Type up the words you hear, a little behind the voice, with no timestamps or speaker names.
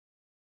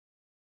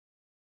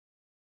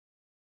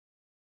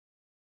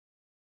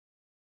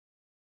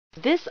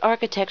This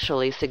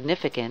architecturally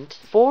significant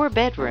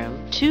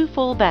 4-bedroom, 2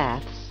 full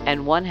baths,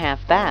 and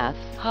 1/2 bath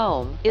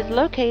home is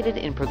located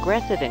in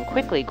progressive and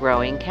quickly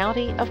growing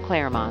county of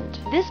Claremont.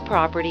 This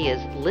property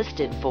is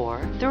listed for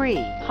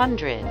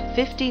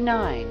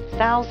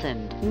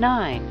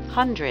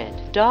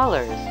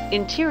 $359,900.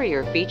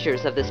 Interior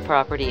features of this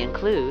property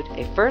include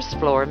a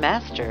first-floor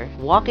master,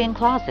 walk-in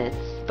closets,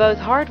 both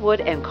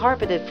hardwood and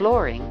carpeted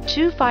flooring,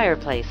 2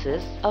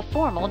 fireplaces, a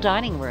formal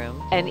dining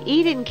room, an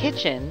eat-in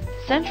kitchen,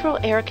 central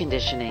air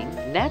conditioning,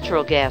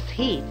 natural gas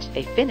heat,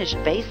 a finished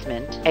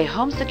basement, a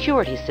home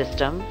security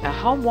system, a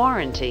home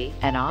warranty,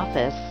 an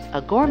office,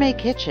 a gourmet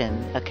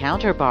kitchen, a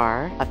counter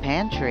bar, a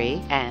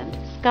pantry, and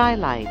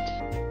skylight.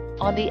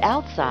 On the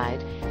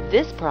outside,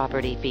 this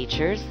property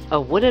features a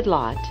wooded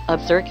lot, a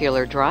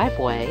circular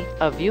driveway,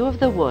 a view of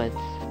the woods,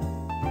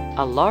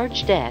 a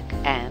large deck,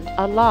 and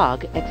a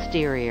log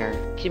exterior.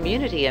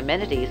 Community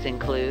amenities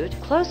include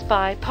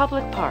close-by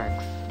public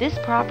parks. This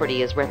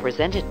property is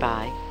represented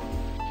by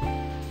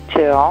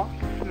Jill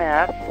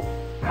Smith,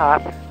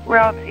 HUFF,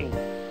 REALTY.